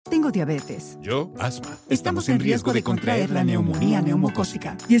Tengo diabetes. Yo, asma. Estamos en riesgo de contraer la neumonía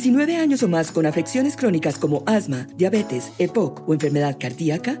neumocócica. 19 años o más con afecciones crónicas como asma, diabetes, EPOC o enfermedad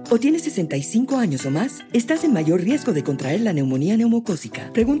cardíaca, o tienes 65 años o más, estás en mayor riesgo de contraer la neumonía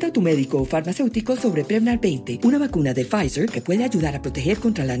neumocócica. Pregunta a tu médico o farmacéutico sobre Prevnar 20, una vacuna de Pfizer que puede ayudar a proteger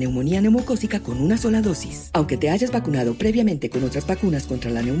contra la neumonía neumocócica con una sola dosis. Aunque te hayas vacunado previamente con otras vacunas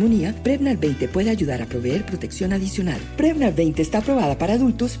contra la neumonía, Prevnar 20 puede ayudar a proveer protección adicional. Prevnar 20 está aprobada para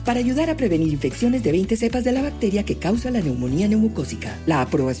adultos para ayudar a prevenir infecciones de 20 cepas de la bacteria que causa la neumonía neumocócica. La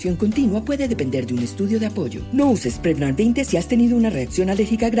aprobación continua puede depender de un estudio de apoyo. No uses Prevnar 20 si has tenido una reacción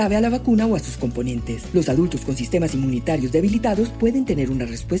alérgica grave a la vacuna o a sus componentes. Los adultos con sistemas inmunitarios debilitados pueden tener una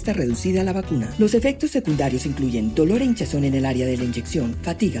respuesta reducida a la vacuna. Los efectos secundarios incluyen dolor e hinchazón en el área de la inyección,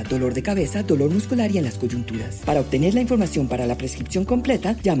 fatiga, dolor de cabeza, dolor muscular y en las coyunturas. Para obtener la información para la prescripción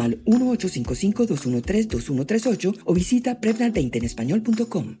completa, llama al 1-855-213-2138 o visita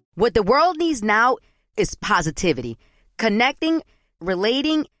Prevnar20enespañol.com. What the world needs now is positivity. Connecting,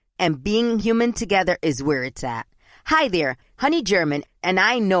 relating, and being human together is where it's at. Hi there, Honey German, and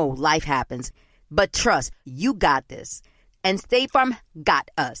I know life happens, but trust, you got this. And State Farm got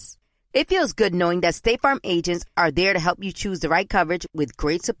us. It feels good knowing that State Farm agents are there to help you choose the right coverage with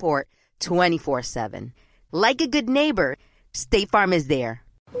great support 24/7. Like a good neighbor, State Farm is there.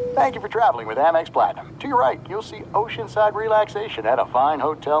 Thank you for traveling with Amex Platinum. To your right, you'll see oceanside relaxation at a fine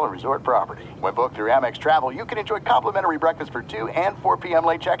hotel and resort property. When booked through Amex Travel, you can enjoy complimentary breakfast for 2 and 4 p.m.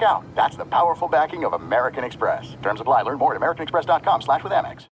 late checkout. That's the powerful backing of American Express. Terms apply. Learn more at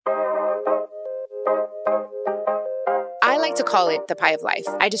americanexpress.com/withAmex. I like to call it the pie of life.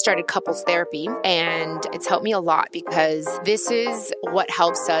 I just started couples therapy, and it's helped me a lot because this is what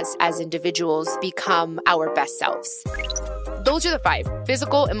helps us as individuals become our best selves. Those are the 5: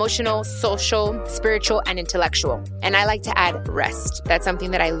 physical, emotional, social, spiritual, and intellectual. And I like to add rest. That's something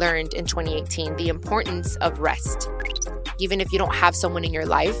that I learned in 2018, the importance of rest. Even if you don't have someone in your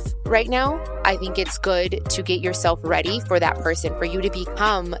life right now, I think it's good to get yourself ready for that person, for you to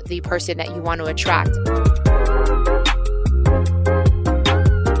become the person that you want to attract.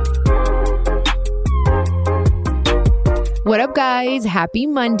 What up, guys? Happy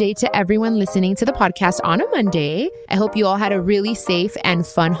Monday to everyone listening to the podcast on a Monday. I hope you all had a really safe and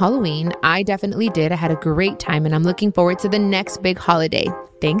fun Halloween. I definitely did. I had a great time, and I'm looking forward to the next big holiday,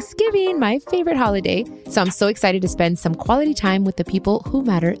 Thanksgiving, my favorite holiday. So I'm so excited to spend some quality time with the people who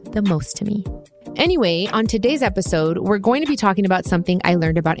matter the most to me. Anyway, on today's episode, we're going to be talking about something I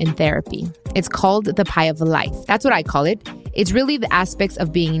learned about in therapy. It's called the pie of life. That's what I call it. It's really the aspects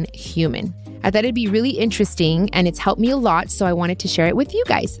of being human. I thought it'd be really interesting, and it's helped me a lot, so I wanted to share it with you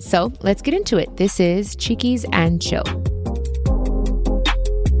guys. So let's get into it. This is Chiquis and Chill.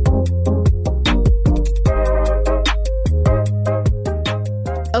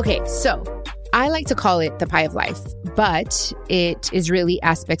 Okay, so I like to call it the pie of life, but it is really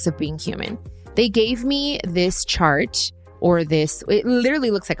aspects of being human. They gave me this chart, it literally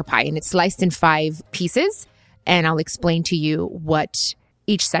looks like a pie, and it's sliced in 5 pieces, and I'll explain to you what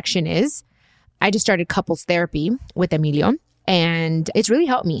each section is. I just started couples therapy with Emilio, and it's really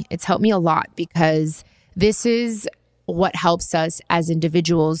helped me. It's helped me a lot because this is what helps us as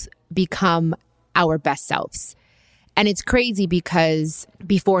individuals become our best selves. And it's crazy because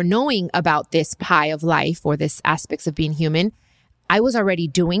before knowing about this pie of life or this aspects of being human, I was already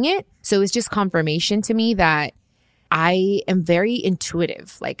doing it. So it was just confirmation to me that I am very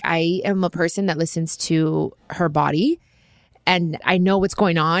intuitive. Like, I am a person that listens to her body, and I know what's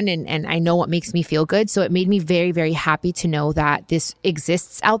going on, and I know what makes me feel good. So it made me very, very happy to know that this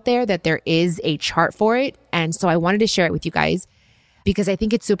exists out there, that there is a chart for it. And so I wanted to share it with you guys because I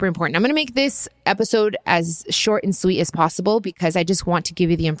think it's super important. I'm going to make this episode as short and sweet as possible because I just want to give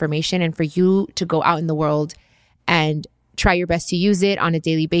you the information and for you to go out in the world and try your best to use it on a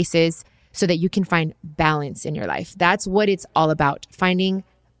daily basis so that you can find balance in your life. That's what it's all about, finding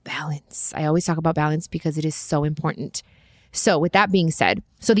balance. I always talk about balance because it is so important. So with that being said,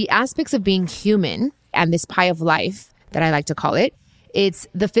 so the aspects of being human and this pie of life that I like to call it, it's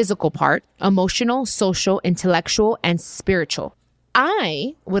the physical part, emotional, social, intellectual, and spiritual.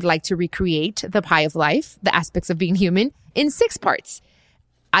 I would like to recreate the pie of life, the aspects of being human, in 6 parts.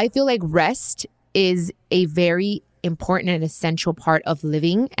 I feel like rest is a very important and essential part of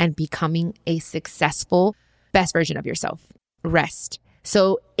living and becoming a successful, best version of yourself. Rest.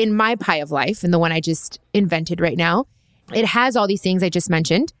 So in my pie of life, and the one I just invented right now, it has all these things I just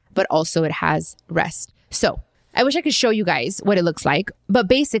mentioned, but also it has rest. So I wish I could show you guys what it looks like, but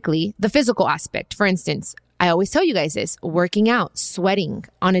basically the physical aspect, for instance, I always tell you guys this, working out, sweating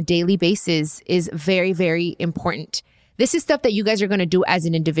on a daily basis is very, very important. This is stuff that you guys are going to do as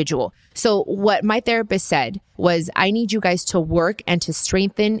an individual. So what my therapist said was, I need you guys to work and to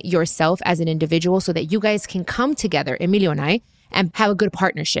strengthen yourself as an individual so that you guys can come together, Emilio and I, and have a good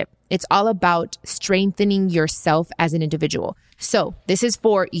partnership. It's all about strengthening yourself as an individual. So this is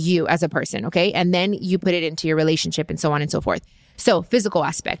for you as a person, okay? And then you put it into your relationship and so on and so forth. So physical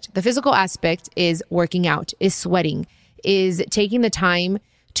aspect. The physical aspect is working out, is sweating, is taking the time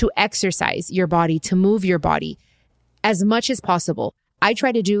to exercise your body, to move your body as much as possible. I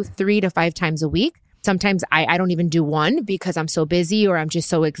try to do 3 to 5 times a week. Sometimes I don't even do one because I'm so busy or I'm just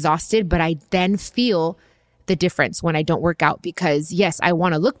so exhausted, but I then feel the difference when I don't work out because yes, I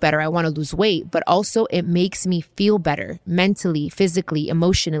want to look better. I want to lose weight, but also it makes me feel better mentally, physically,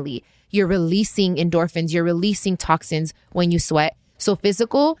 emotionally. You're releasing endorphins, you're releasing toxins when you sweat. So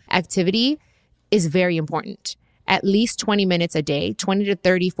physical activity is very important. At least 20 minutes a day, 20 to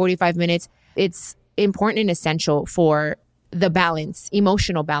 30, 45 minutes. It's important and essential for the balance,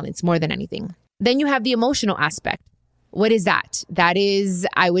 emotional balance more than anything. Then you have the emotional aspect. What is that? That is,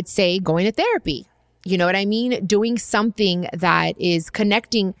 I would say, going to therapy. You know what I mean? Doing something that is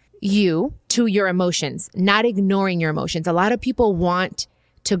connecting you to your emotions, not ignoring your emotions. A lot of people want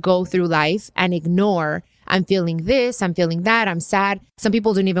to go through life and ignore, I'm feeling this, I'm feeling that, I'm sad. Some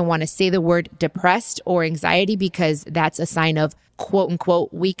people don't even want to say the word depressed or anxiety because that's a sign of quote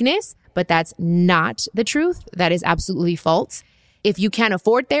unquote weakness, but that's not the truth. That is absolutely false. If you can't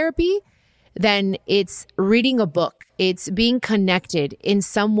afford therapy, then it's reading a book. It's being connected in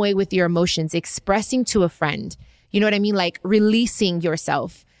some way with your emotions, expressing to a friend. You know what I mean? Like releasing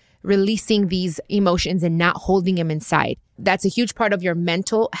yourself, releasing these emotions and not holding them inside. That's a huge part of your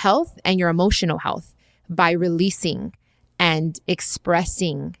mental health and your emotional health by releasing and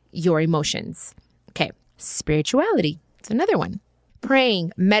expressing your emotions. Okay. Spirituality. It's another one.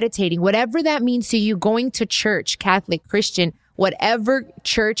 Praying, meditating, whatever that means to you, going to church, Catholic, Christian, whatever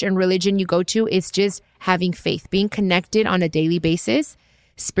church and religion you go to, it's just having faith, being connected on a daily basis.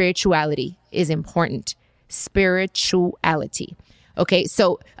 Spirituality is important. Spirituality. Okay.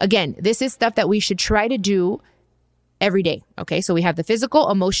 So again, this is stuff that we should try to do every day. Okay. So we have the physical,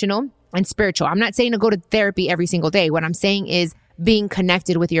 emotional, and spiritual. I'm not saying to go to therapy every single day. What I'm saying is being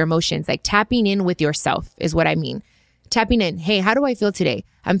connected with your emotions, like tapping in with yourself is what I mean. Tapping in. Hey, how do I feel today?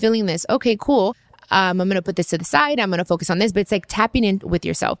 I'm feeling this. Okay, cool. I'm going to put this to the side. I'm going to focus on this, but it's like tapping in with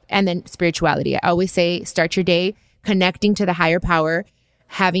yourself. And then spirituality. I always say start your day connecting to the higher power,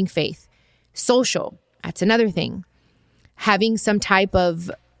 having faith. Social. That's another thing. Having some type of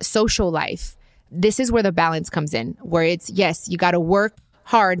social life. This is where the balance comes in, where it's, yes, you got to work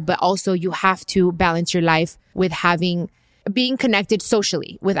hard, but also you have to balance your life with being connected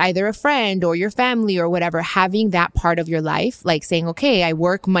socially with either a friend or your family or whatever, having that part of your life, like saying, okay, I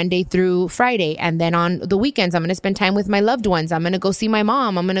work Monday through Friday. And then on the weekends, I'm going to spend time with my loved ones. I'm going to go see my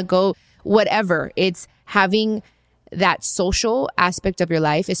mom. I'm going to go whatever. It's having that social aspect of your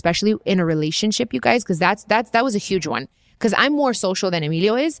life, especially in a relationship, you guys, because that was a huge one. Because I'm more social than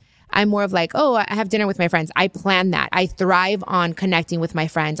Emilio is. I'm more of like, oh, I have dinner with my friends. I plan that. I thrive on connecting with my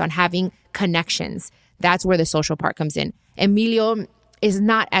friends, on having connections. That's where the social part comes in. Emilio is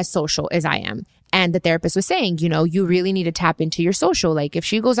not as social as I am. And the therapist was saying, you really need to tap into your social. Like if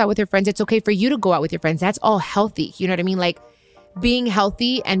she goes out with her friends, it's okay for you to go out with your friends. That's all healthy. You know what I mean? Like being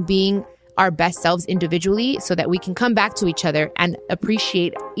healthy and being our best selves individually so that we can come back to each other and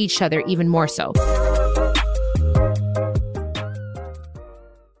appreciate each other even more so.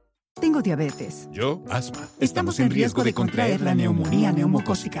 Tengo diabetes. Yo, asma. Estamos en riesgo de contraer la neumonía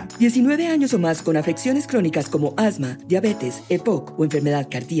neumocócica. 19 años o más con afecciones crónicas como asma, diabetes, EPOC o enfermedad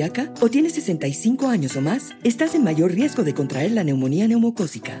cardíaca, o tienes 65 años o más, estás en mayor riesgo de contraer la neumonía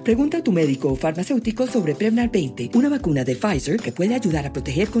neumocócica. Pregunta a tu médico o farmacéutico sobre Prevnar 20, una vacuna de Pfizer que puede ayudar a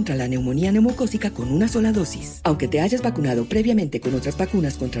proteger contra la neumonía neumocócica con una sola dosis. Aunque te hayas vacunado previamente con otras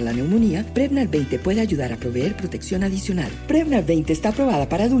vacunas contra la neumonía, Prevnar 20 puede ayudar a proveer protección adicional. Prevnar 20 está aprobada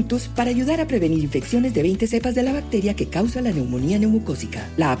para adultos para ayudar a prevenir infecciones de 20 cepas de la bacteria que causa la neumonía neumocócica.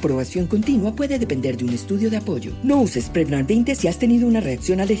 La aprobación continua puede depender de un estudio de apoyo. No uses Prevnar 20 si has tenido una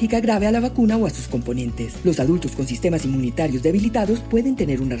reacción alérgica grave a la vacuna o a sus componentes. Los adultos con sistemas inmunitarios debilitados pueden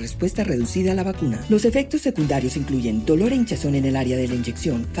tener una respuesta reducida a la vacuna. Los efectos secundarios incluyen dolor e hinchazón en el área de la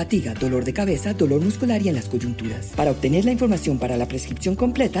inyección, fatiga, dolor de cabeza, dolor muscular y en las coyunturas. Para obtener la información para la prescripción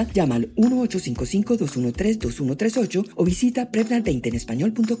completa, llama al 1-855-213-2138 o visita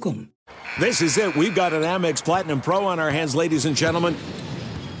Prevnar20enespañol.com. This is it. We've got an Amex Platinum Pro on our hands, ladies and gentlemen.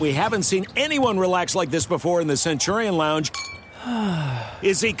 We haven't seen anyone relax like this before in the Centurion Lounge.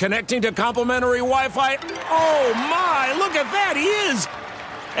 Is he connecting to complimentary Wi-Fi? Oh, my. Look at that. He is.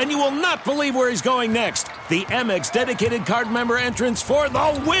 And you will not believe where he's going next. The Amex dedicated card member entrance for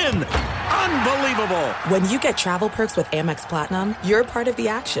the win. Unbelievable. When you get travel perks with Amex Platinum, you're part of the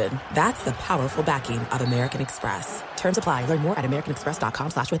action. That's the powerful backing of American Express. Terms apply. Learn more at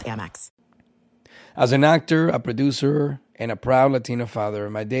americanexpress.com/withAmex. As an actor, a producer, and a proud Latino father,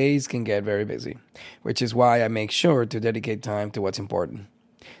 my days can get very busy, which is why I make sure to dedicate time to what's important,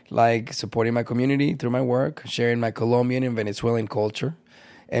 like supporting my community through my work, sharing my Colombian and Venezuelan culture,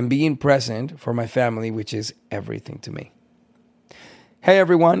 and being present for my family, which is everything to me. Hey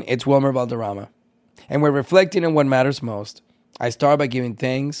everyone, it's Wilmer Valderrama, and we're reflecting on what matters most. I start by giving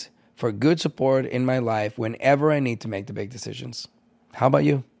thanks for good support in my life whenever I need to make the big decisions. How about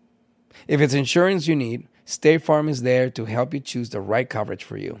you? If it's insurance you need, State Farm is there to help you choose the right coverage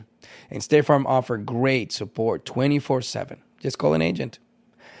for you. And State Farm offers great support 24/7. Just call an agent.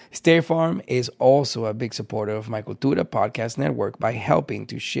 State Farm is also a big supporter of My Cultura podcast network by helping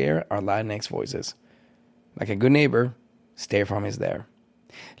to share our Latinx voices. Like a good neighbor, State Farm is there.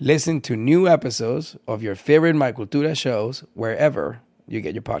 Listen to new episodes of your favorite My Cultura shows wherever you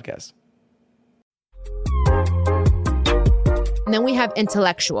get your podcasts. And then we have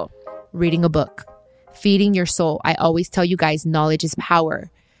intellectual, reading a book, feeding your soul. I always tell you guys, knowledge is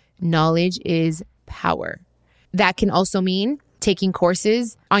power. Knowledge is power. That can also mean taking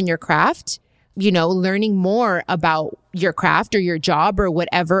courses on your craft, learning more about your craft or your job or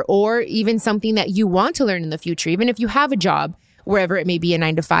whatever, or even something that you want to learn in the future. Even if you have a job, wherever it may be, a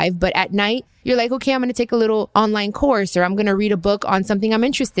 9-to-5, but at night you're like, okay, I'm going to take a little online course, or I'm going to read a book on something I'm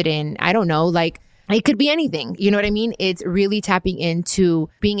interested in. I don't know, it could be anything. You know what I mean? It's really tapping into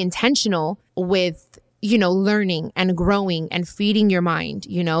being intentional with, learning and growing and feeding your mind.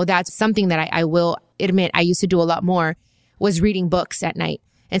 That's something that I will admit I used to do a lot more, was reading books at night.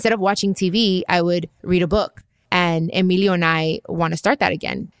 Instead of watching TV, I would read a book. And Emilio and I want to start that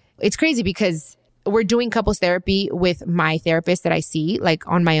again. It's crazy because we're doing couples therapy with my therapist that I see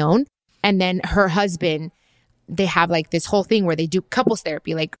on my own. And then her husband, they have this whole thing where they do couples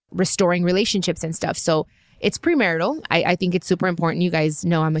therapy, restoring relationships and stuff. So it's premarital. I think it's super important. You guys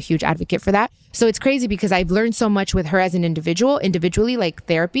know I'm a huge advocate for that. So it's crazy because I've learned so much with her as an individually,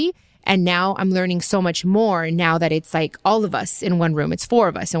 therapy. And now I'm learning so much more now that it's all of us in one room. It's 4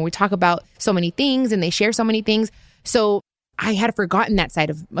 of us. And we talk about so many things and they share so many things. So I had forgotten that side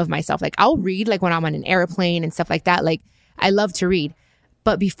of myself. I'll read when I'm on an airplane and stuff like that. I love to read.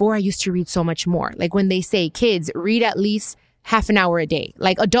 But before I used to read so much more. When they say kids, read at least half an hour a day.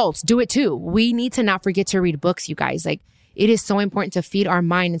 Adults, do it too. We need to not forget to read books, you guys. It is so important to feed our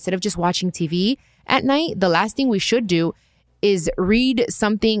mind instead of just watching TV at night. The last thing we should do is read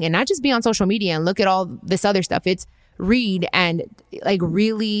something and not just be on social media and look at all this other stuff. It's read and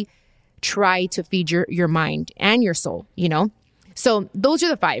really try to feed your mind and your soul, So those are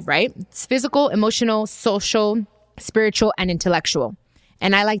the 5, right? It's physical, emotional, social, spiritual, and intellectual.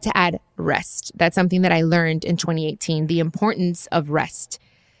 And I like to add rest. That's something that I learned in 2018, the importance of rest.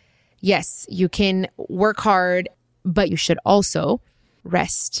 Yes, you can work hard, but you should also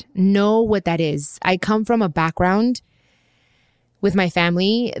rest. Know what that is. I come from a background with my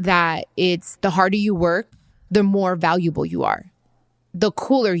family that it's the harder you work, the more valuable you are, the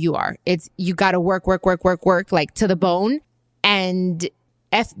cooler you are. It's you got to work to the bone, and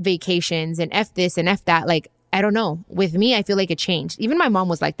F vacations and F this and F that. I don't know. With me, I feel like it changed. Even my mom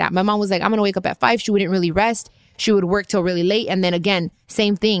was like that. My mom was like, I'm going to wake up at 5. She wouldn't really rest. She would work till really late. And then again,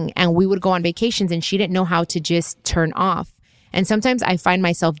 same thing. And we would go on vacations and she didn't know how to just turn off. And sometimes I find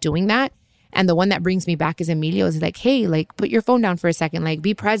myself doing that. And the one that brings me back is Emilio is hey, put your phone down for a second,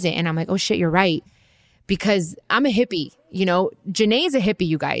 be present. And I'm like, oh shit, you're right. Because I'm a hippie, Janae is a hippie,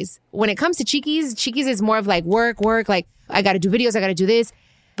 you guys. When it comes to Chiquis is more of work. I got to do videos. I got to do this.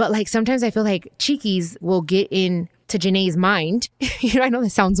 But sometimes I feel Chiquis will get into Janae's mind. I know that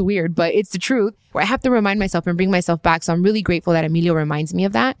sounds weird, but it's the truth, where I have to remind myself and bring myself back. So I'm really grateful that Emilio reminds me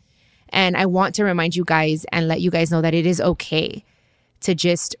of that. And I want to remind you guys and let you guys know that it is okay to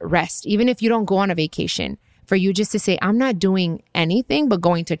just rest. Even if you don't go on a vacation, for you just to say, I'm not doing anything but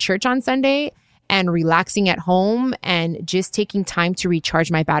going to church on Sunday and relaxing at home and just taking time to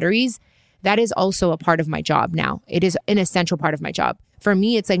recharge my batteries. That is also a part of my job now. It is an essential part of my job. For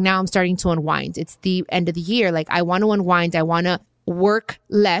me, it's now I'm starting to unwind. It's the end of the year. I want to unwind. I want to work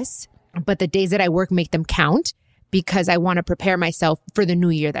less, but the days that I work, make them count because I want to prepare myself for the new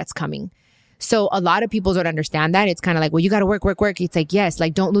year that's coming. So a lot of people don't understand that. It's kind of well, you got to work. It's yes,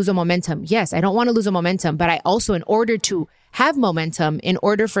 don't lose a momentum. Yes, I don't want to lose a momentum, but I also, in order to have momentum, in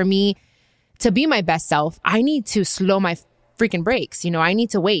order for me to be my best self, I need to slow my freaking brakes. I need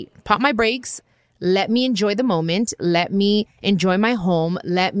to wait, pop my brakes. Let me enjoy the moment. Let me enjoy my home.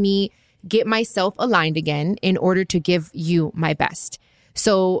 Let me get myself aligned again in order to give you my best.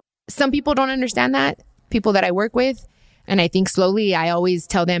 So some people don't understand that, people that I work with. And I think slowly I always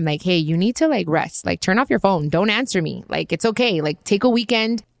tell them like, hey, you need to like rest, like turn off your phone. Don't answer me. Like, it's okay. Like take a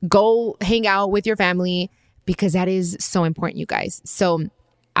weekend, go hang out with your family, because that is so important, you guys. So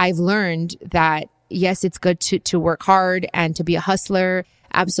I've learned that, yes, it's good to work hard and to be a hustler.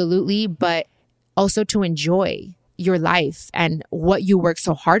 Absolutely. But also to enjoy your life and what you work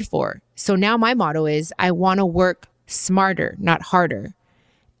so hard for. So now my motto is I want to work smarter, not harder.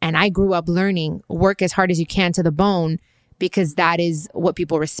 And I grew up learning work as hard as you can to the bone, because that is what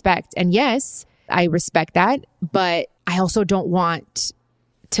people respect. And yes, I respect that, but I also don't want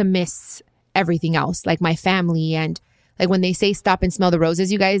to miss everything else, like my family. And like when they say stop and smell the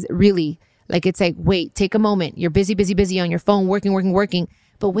roses, you guys, really, like it's like, wait, take a moment. You're busy on your phone, working.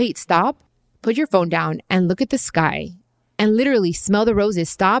 But wait, stop, put your phone down and look at the sky and literally smell the roses.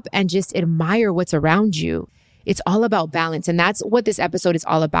 Stop and just admire what's around you. It's all about balance. And that's what this episode is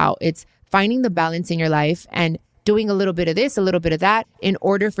all about. It's finding the balance in your life and doing a little bit of this, a little bit of that in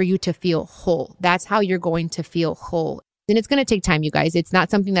order for you to feel whole. That's how you're going to feel whole. And it's going to take time, you guys. It's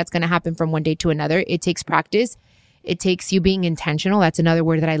not something that's going to happen from one day to another. It takes practice. It takes you being intentional. That's another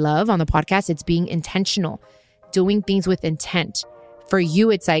word that I love on the podcast. It's being intentional, doing things with intent. For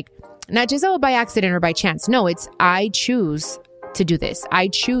you, it's like not just, by accident or by chance. No, it's I choose to do this. I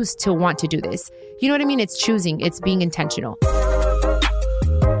choose to want to do this. You know what I mean? It's choosing. It's being intentional.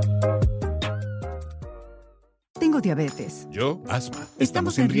 Tengo diabetes. Yo, asma.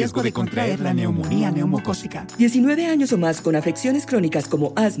 Estamos en riesgo de contraer la neumonía neumocócica. 19 años o más con afecciones crónicas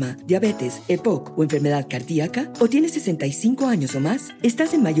como asma, diabetes, EPOC o enfermedad cardíaca, o tienes 65 años o más,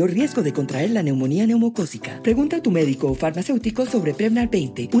 estás en mayor riesgo de contraer la neumonía neumocócica. Pregunta a tu médico o farmacéutico sobre Prevnar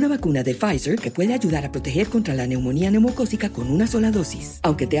 20, una vacuna de Pfizer que puede ayudar a proteger contra la neumonía neumocócica con una sola dosis.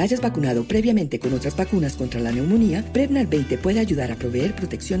 Aunque te hayas vacunado previamente con otras vacunas contra la neumonía, Prevnar 20 puede ayudar a proveer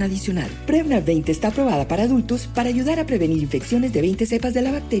protección adicional. Prevnar 20 está aprobada para adultos para ayudar a prevenir infecciones de 20 cepas de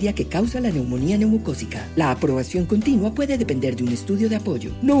la bacteria que causa la neumonía neumocócica. La aprobación continua puede depender de un estudio de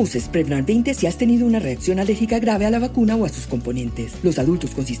apoyo. No uses Prevnar 20 si has tenido una reacción alérgica grave a la vacuna o a sus componentes. Los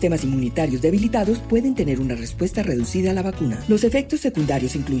adultos con sistemas inmunitarios debilitados pueden tener una respuesta reducida a la vacuna. Los efectos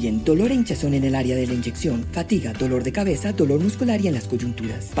secundarios incluyen dolor e hinchazón en el área de la inyección, fatiga, dolor de cabeza, dolor muscular y en las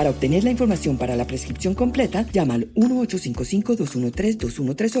coyunturas. Para obtener la información para la prescripción completa, llama al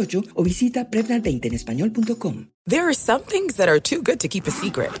 1-855-213-2138 o visita Prevnar20enespañol.com. There are some things that are too good to keep a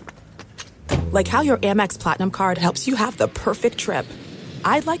secret. Like how your Amex Platinum card helps you have the perfect trip.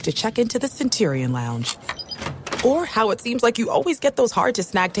 I'd like to check into the Centurion Lounge. Or how it seems like you always get those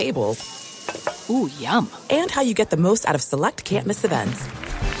hard-to-snag tables. Ooh, yum. And how you get the most out of select can't-miss events.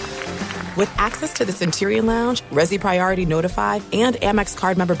 With access to the Centurion Lounge, Resi Priority Notified, and Amex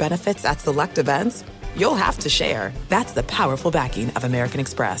card member benefits at select events, you'll have to share. That's the powerful backing of American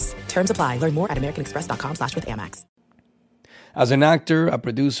Express. Terms apply. Learn more at americanexpress.com/withAmex. As an actor, a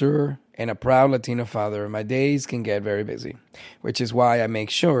producer, and a proud Latino father, my days can get very busy, which is why I make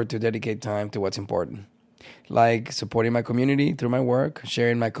sure to dedicate time to what's important, like supporting my community through my work,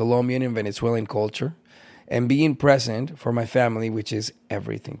 sharing my Colombian and Venezuelan culture, and being present for my family, which is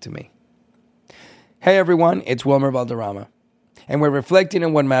everything to me. Hey everyone, it's Wilmer Valderrama, and we're reflecting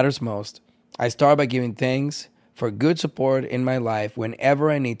on what matters most. I start by giving thanks for good support in my life whenever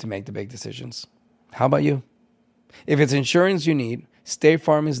I need to make the big decisions. How about you? If it's insurance you need, State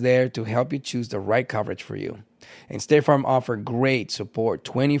Farm is there to help you choose the right coverage for you. And State Farm offers great support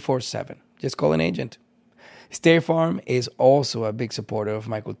 24/7. Just call an agent. State Farm is also a big supporter of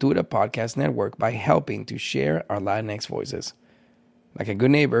My Cultura podcast network by helping to share our Latinx voices. Like a good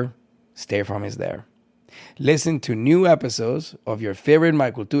neighbor, State Farm is there. Listen to new episodes of your favorite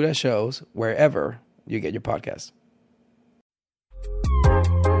My Cultura shows wherever you get your podcasts.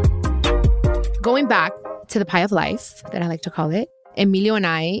 Going back to the pie of life, that I like to call it, Emilio and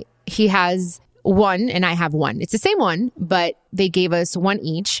I, he has one and I have one. It's the same one, but they gave us one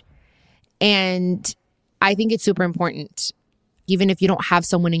each. And I think it's super important. Even if you don't have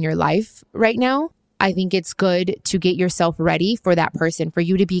someone in your life right now, I think it's good to get yourself ready for that person, for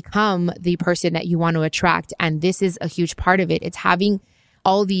you to become the person that you want to attract. And this is a huge part of it. It's having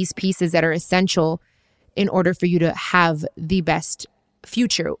all these pieces that are essential in order for you to have the best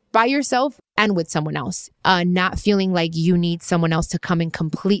future by yourself and with someone else. Not feeling like you need someone else to come and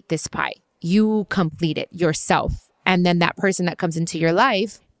complete this pie. You complete it yourself. And then that person that comes into your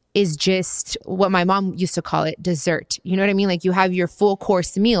life is just what my mom used to call it, dessert. You know what I mean? Like you have your full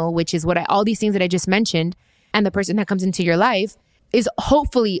course meal, which is all these things that I just mentioned. And the person that comes into your life is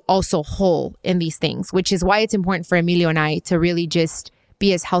hopefully also whole in these things, which is why it's important for Emilio and I to really just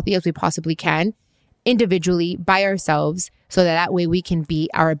be as healthy as we possibly can individually by ourselves, so that way we can be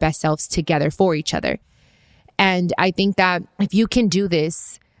our best selves together for each other. And I think that if you can do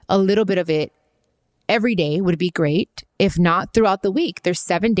this, a little bit of it every day would be great. If not, throughout the week. There's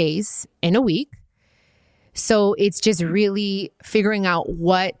 7 days in a week. So it's just really figuring out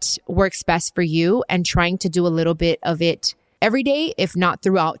what works best for you and trying to do a little bit of it every day, if not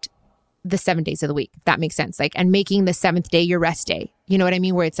throughout the 7 days of the week, if that makes sense. Like, and making the 7th day your rest day. You know what I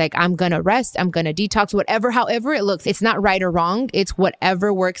mean? Where it's like, I'm going to rest, I'm going to detox, however it looks. It's not right or wrong. It's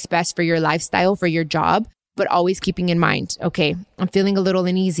whatever works best for your lifestyle, for your job, but always keeping in mind, okay, I'm feeling a little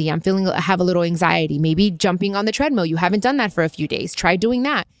uneasy. I have a little anxiety. Maybe jumping on the treadmill. You haven't done that for a few days. Try doing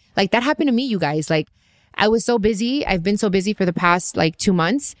that. Like, that happened to me, you guys. Like, I was so busy. I've been so busy for the past 2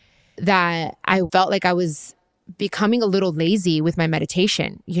 months that I felt like I was becoming a little lazy with my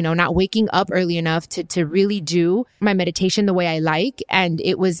meditation, not waking up early enough to really do my meditation the way I like. And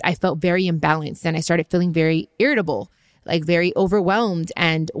I felt very imbalanced, and I started feeling very irritable, like very overwhelmed.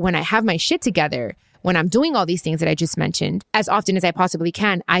 And when I have my shit together, when I'm doing all these things that I just mentioned, as often as I possibly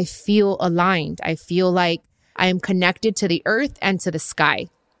can, I feel aligned. I feel like I am connected to the earth and to the sky,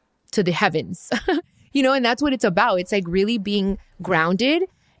 to the heavens, and that's what it's about. It's like really being grounded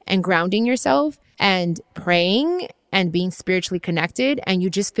and grounding yourself and praying and being spiritually connected, and you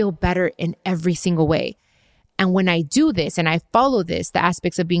just feel better in every single way. And when I do this and I follow this, the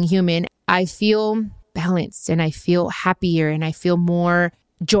aspects of being human, I feel balanced and I feel happier and I feel more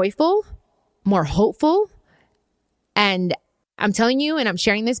joyful, more hopeful. And I'm telling you, and I'm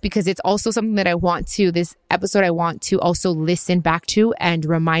sharing this because it's also something that this episode I want to also listen back to and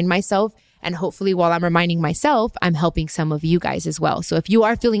remind myself. And hopefully while I'm reminding myself, I'm helping some of you guys as well. So if you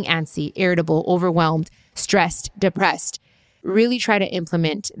are feeling antsy, irritable, overwhelmed, stressed, depressed, really try to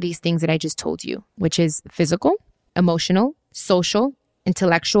implement these things that I just told you, which is physical, emotional, social,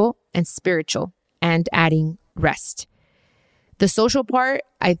 intellectual, and spiritual, and adding rest. The social part,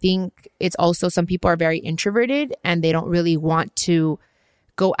 I think it's also some people are very introverted and they don't really want to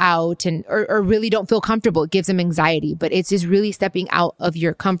go out or really don't feel comfortable. It gives them anxiety, but it's just really stepping out of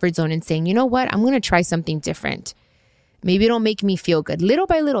your comfort zone and saying, you know what, I'm going to try something different. Maybe it'll make me feel good. Little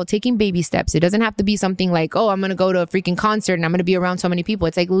by little, taking baby steps. It doesn't have to be something like, oh, I'm going to go to a freaking concert and I'm going to be around so many people.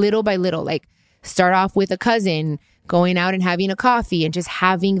 It's like little by little, like start off with a cousin, going out and having a coffee and just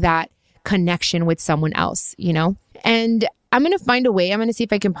having that connection with someone else, And I'm going to find a way. I'm going to see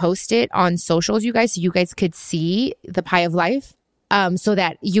if I can post it on socials, you guys, so you guys could see the Pie of Life. So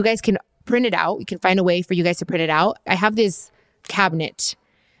that you guys can print it out. We can find a way for you guys to print it out. I have this cabinet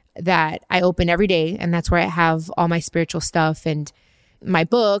that I open every day, and that's where I have all my spiritual stuff and my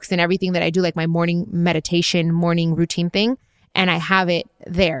books and everything that I do, like my morning meditation, morning routine thing. And I have it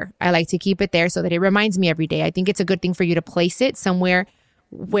there. I like to keep it there so that it reminds me every day. I think it's a good thing for you to place it somewhere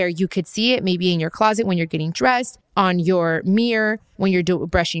where you could see it, maybe in your closet when you're getting dressed, on your mirror when you're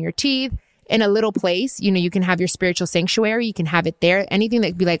brushing your teeth. In a little place, you can have your spiritual sanctuary. You can have it there. Anything that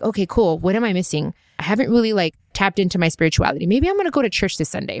could be like, okay, cool. What am I missing? I haven't really tapped into my spirituality. Maybe I'm going to go to church this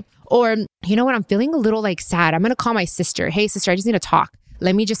Sunday. Or, you know what? I'm feeling a little sad. I'm going to call my sister. Hey, sister, I just need to talk.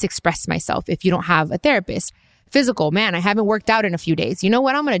 Let me just express myself if you don't have a therapist. Physical, man, I haven't worked out in a few days. You know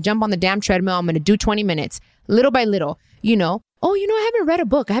what? I'm going to jump on the damn treadmill. I'm going to do 20 minutes, little by little, Oh, I haven't read a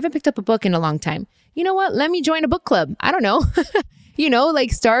book. I haven't picked up a book in a long time. You know what? Let me join a book club. I don't know.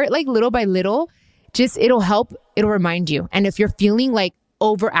 Start little by little. Just it'll help. It'll remind you. And if you're feeling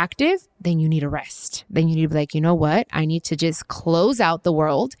overactive, then you need a rest. Then you need to be like, you know what? I need to just close out the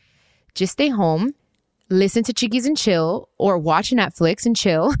world. Just stay home, listen to Chiquis and chill, or watch Netflix and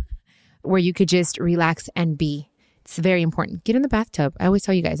chill, where you could just relax and be. It's very important. Get in the bathtub. I always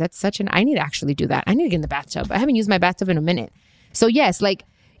tell you guys, that's I need to actually do that. I need to get in the bathtub. I haven't used my bathtub in a minute. So yes,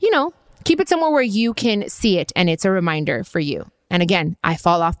 keep it somewhere where you can see it and it's a reminder for you. And again, I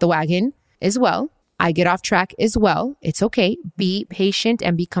fall off the wagon as well. I get off track as well. It's okay. Be patient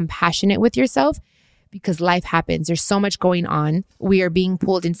and be compassionate with yourself because life happens. There's so much going on. We are being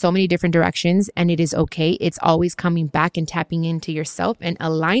pulled in so many different directions and it is okay. It's always coming back and tapping into yourself and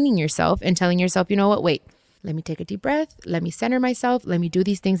aligning yourself and telling yourself, you know what, wait, let me take a deep breath. Let me center myself. Let me do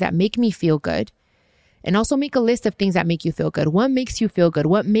these things that make me feel good. And also make a list of things that make you feel good. What makes you feel good?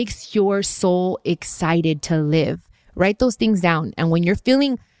 What makes your soul excited to live? Write those things down. And when you're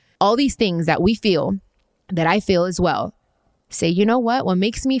feeling all these things that we feel, that I feel as well, say, you know what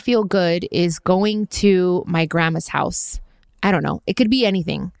makes me feel good is going to my grandma's house. I don't know. It could be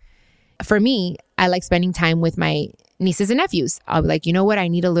anything. For me, I like spending time with my nieces and nephews. I'll be like, you know what? I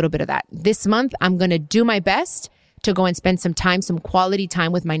need a little bit of that. This month, I'm going to do my best to go and spend some quality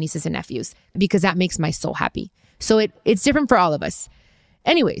time with my nieces and nephews, because that makes my soul happy. So it's different for all of us.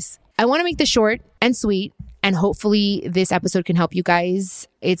 Anyways, I want to make this short and sweet, and hopefully this episode can help you guys.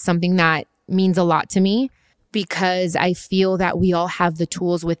 It's something that means a lot to me because I feel that we all have the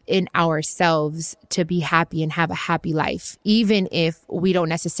tools within ourselves to be happy and have a happy life, even if we don't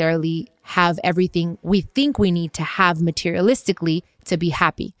necessarily have everything we think we need to have materialistically to be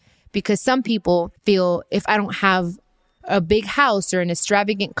happy. Because some people feel if I don't have a big house or an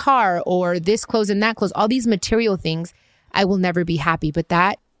extravagant car or this clothes and that clothes, all these material things, I will never be happy. But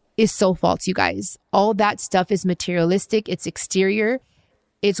that is so false, you guys. All that stuff is materialistic. It's exterior.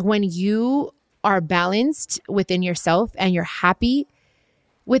 It's when you are balanced within yourself and you're happy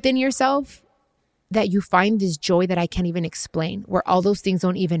within yourself that you find this joy that I can't even explain, where all those things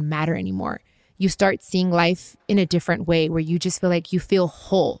don't even matter anymore. You start seeing life in a different way where you just feel like you feel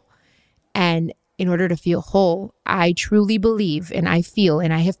whole. And in order to feel whole, I truly believe and I feel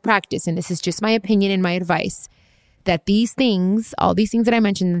and I have practiced, and this is just my opinion and my advice, that these things, all these things that I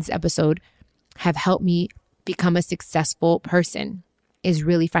mentioned in this episode have helped me become a successful person, is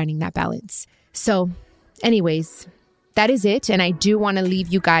really finding that balance. So anyways, that is it. And I do want to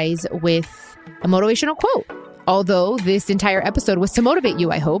leave you guys with a motivational quote. Although this entire episode was to motivate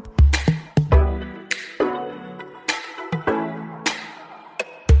you, I hope.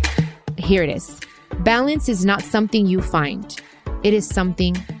 Here it is. Balance is not something you find. It is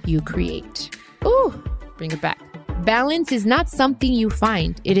something you create. Ooh, bring it back. Balance is not something you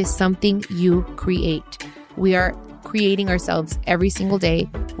find. It is something you create. We are creating ourselves every single day.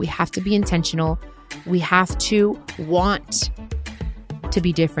 We have to be intentional. We have to want to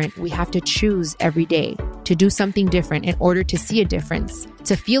be different. We have to choose every day to do something different in order to see a difference,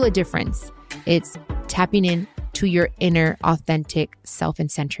 to feel a difference. It's tapping in to your inner authentic self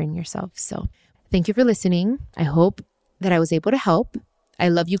and centering yourself. So thank you for listening. I hope that I was able to help. I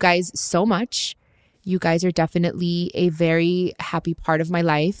love you guys so much. You guys are definitely a very happy part of my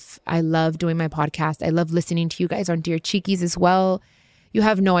life. I love doing my podcast. I love listening to you guys on Dear Cheekies as well. You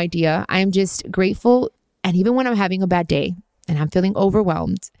have no idea. I'm just grateful. And even when I'm having a bad day and I'm feeling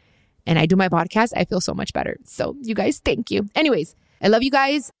overwhelmed and I do my podcast, I feel so much better. So you guys, thank you. Anyways, I love you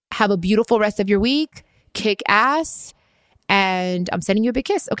guys. Have a beautiful rest of your week. Kick ass. And I'm sending you a big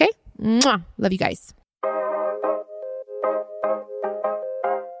kiss, okay? Mwah. Love you guys.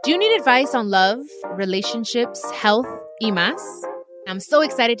 Do you need advice on love, relationships, health, y más? I'm so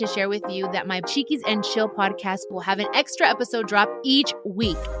excited to share with you that my Cheekies and Chill podcast will have an extra episode drop each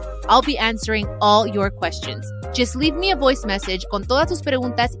week. I'll be answering all your questions. Just leave me a voice message con todas tus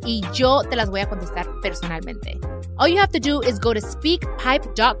preguntas y yo te las voy a contestar personalmente. All you have to do is go to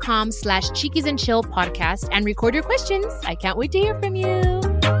speakpipe.com/cheekiesandchill podcast and record your questions. I can't wait to hear from you.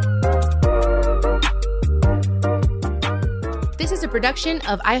 This is a production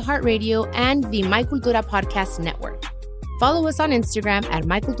of iHeartRadio and the My Cultura Podcast Network. Follow us on Instagram at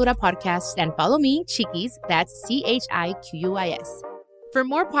My Cultura Podcast and follow me, Cheekies, that's CHIQUIS. For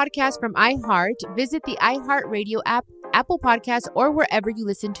more podcasts from iHeart, visit the iHeartRadio app, Apple Podcasts, or wherever you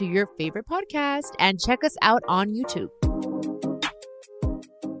listen to your favorite podcast, and check us out on YouTube.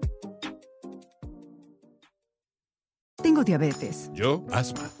 Tengo diabetes. Yo,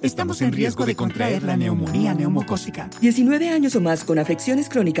 asma. Estamos en riesgo de contraer la neumonía neumocócica. 19 años o más con afecciones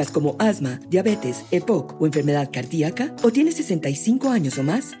crónicas como asma, diabetes, EPOC o enfermedad cardíaca, o tienes 65 años o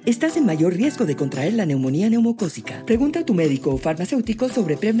más, estás en mayor riesgo de contraer la neumonía neumocócica. Pregunta a tu médico o farmacéutico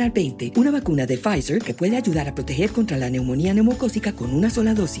sobre Prevnar 20, una vacuna de Pfizer que puede ayudar a proteger contra la neumonía neumocócica con una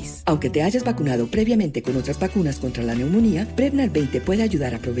sola dosis. Aunque te hayas vacunado previamente con otras vacunas contra la neumonía, Prevnar 20 puede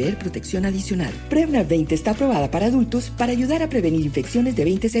ayudar a proveer protección adicional. Prevnar 20 está aprobada para adultos para ayudar a prevenir infecciones de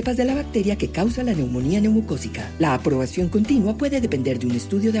 20 cepas de la bacteria que causa la neumonía neumocócica. La aprobación continua puede depender de un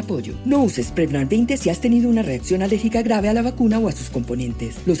estudio de apoyo. No uses Prevnar 20 si has tenido una reacción alérgica grave a la vacuna o a sus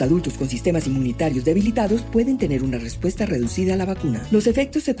componentes. Los adultos con sistemas inmunitarios debilitados pueden tener una respuesta reducida a la vacuna. Los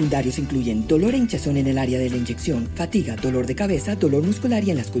efectos secundarios incluyen dolor e hinchazón en el área de la inyección, fatiga, dolor de cabeza, dolor muscular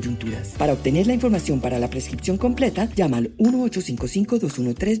y en las coyunturas. Para obtener la información para la prescripción completa, llama al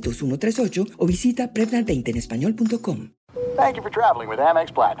 1-855-213-2138 o visita Prevnar20enespañol.com. Thank you for traveling with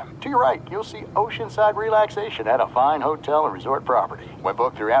Amex Platinum. To your right, you'll see oceanside relaxation at a fine hotel and resort property. When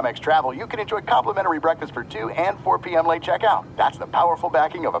booked through Amex Travel, you can enjoy complimentary breakfast for 2 and 4 p.m. late checkout. That's the powerful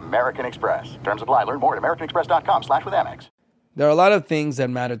backing of American Express. Terms apply. Learn more at americanexpress.com/withAmex. There are a lot of things that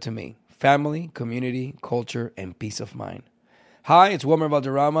matter to me: family, community, culture, and peace of mind. Hi, it's Wilmer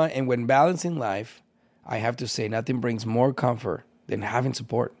Valderrama, and when balancing life, I have to say nothing brings more comfort than having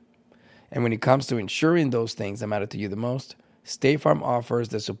support. And when it comes to ensuring those things that matter to you the most, State Farm offers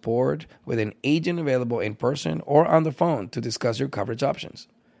the support with an agent available in person or on the phone to discuss your coverage options.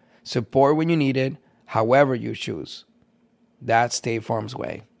 Support when you need it, however you choose. That's State Farm's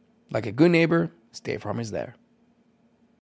way. Like a good neighbor, State Farm is there.